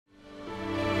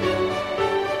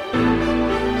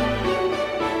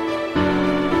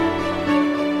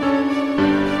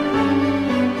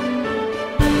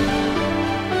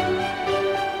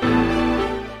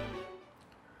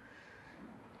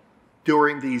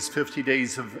During these 50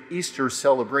 days of Easter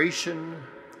celebration,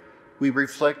 we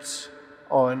reflect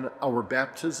on our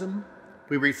baptism.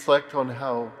 We reflect on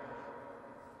how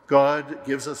God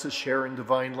gives us a share in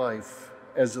divine life.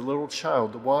 As a little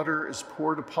child, the water is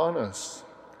poured upon us.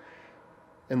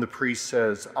 And the priest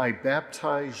says, I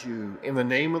baptize you in the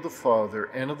name of the Father,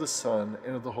 and of the Son,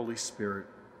 and of the Holy Spirit.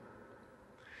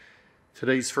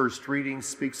 Today's first reading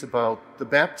speaks about the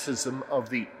baptism of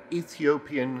the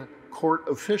Ethiopian court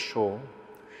official.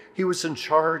 He was in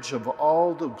charge of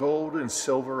all the gold and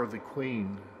silver of the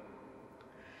queen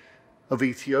of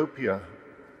Ethiopia.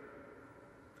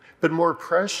 But more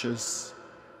precious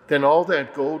than all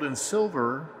that gold and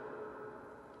silver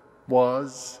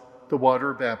was the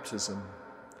water baptism,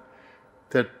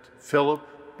 that Philip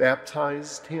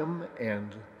baptized him,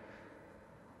 and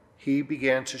he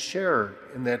began to share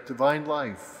in that divine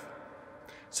life.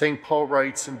 St. Paul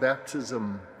writes in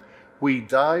baptism, we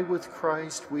die with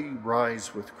Christ, we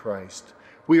rise with Christ.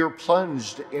 We are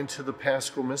plunged into the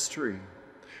Paschal mystery.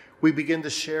 We begin to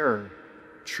share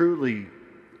truly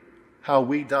how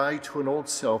we die to an old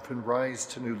self and rise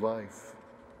to new life.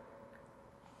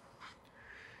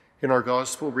 In our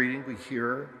gospel reading, we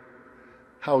hear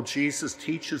how Jesus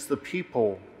teaches the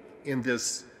people in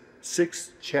this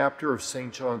 6th chapter of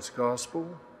St. John's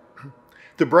Gospel,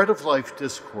 the bread of life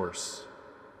discourse.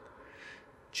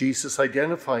 Jesus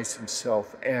identifies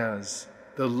himself as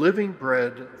the living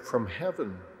bread from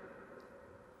heaven.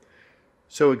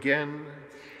 So again,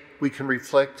 we can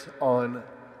reflect on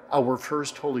our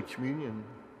first Holy Communion.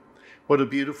 What a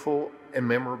beautiful and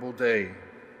memorable day.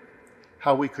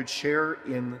 How we could share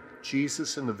in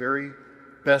Jesus in the very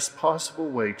best possible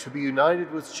way, to be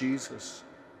united with Jesus,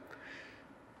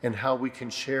 and how we can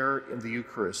share in the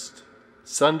Eucharist,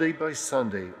 Sunday by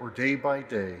Sunday or day by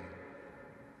day.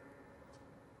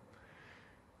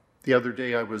 The other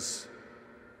day I was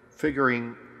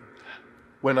figuring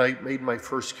when I made my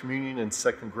first communion in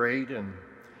 2nd grade, and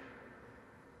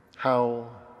how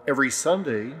every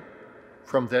Sunday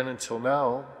from then until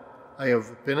now I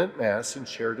have been at Mass and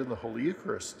shared in the Holy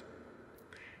Eucharist.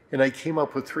 And I came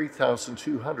up with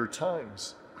 3,200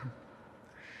 times.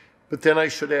 But then I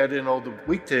should add in all the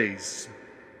weekdays,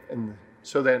 and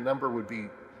so that number would be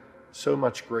so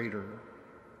much greater.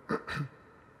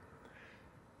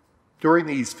 During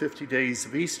these 50 days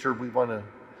of Easter, we want to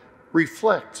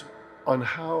reflect on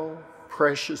how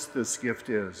precious this gift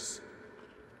is.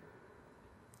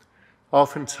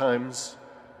 Oftentimes,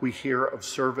 we hear of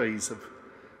surveys of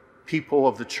people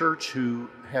of the church who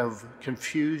have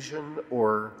confusion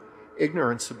or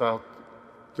ignorance about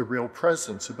the real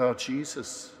presence, about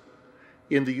Jesus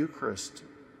in the Eucharist,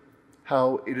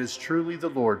 how it is truly the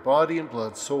Lord, body and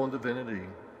blood, soul and divinity.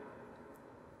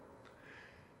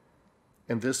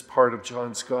 And this part of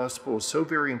John's Gospel is so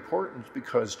very important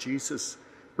because Jesus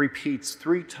repeats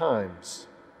 3 times,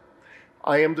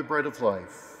 I am the bread of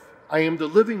life. I am the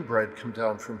living bread come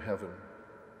down from heaven.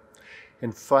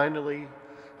 And finally,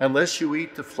 unless you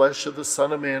eat the flesh of the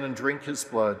Son of Man and drink his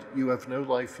blood, you have no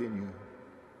life in you.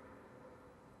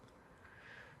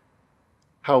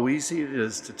 How easy it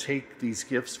is to take these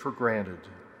gifts for granted.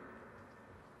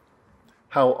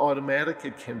 How automatic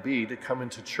it can be to come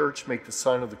into church, make the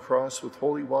sign of the cross with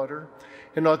holy water,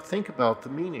 and not think about the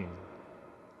meaning.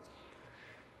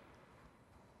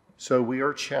 So we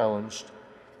are challenged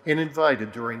and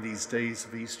invited during these days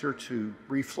of Easter to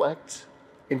reflect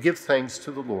and give thanks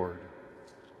to the Lord.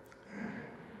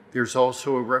 There's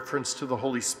also a reference to the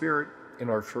Holy Spirit in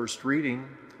our first reading.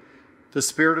 The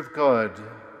Spirit of God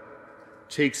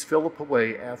takes Philip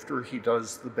away after he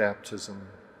does the baptism.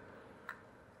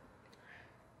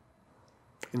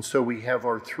 And so we have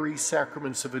our 3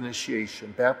 sacraments of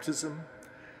initiation: baptism,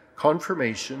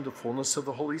 confirmation, the fullness of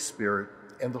the Holy Spirit,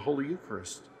 and the Holy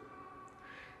Eucharist.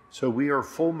 So we are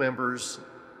full members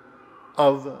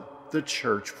of the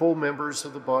church, full members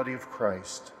of the body of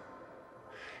Christ.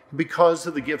 Because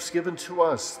of the gifts given to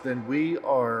us, then we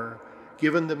are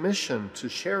given the mission to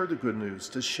share the good news,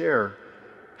 to share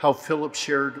how Philip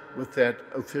shared with that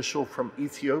official from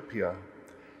Ethiopia,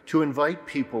 to invite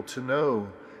people to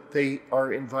know they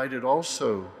are invited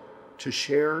also to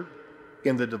share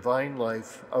in the divine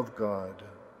life of God.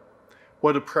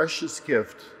 What a precious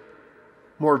gift,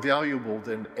 more valuable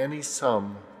than any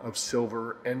sum of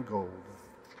silver and gold.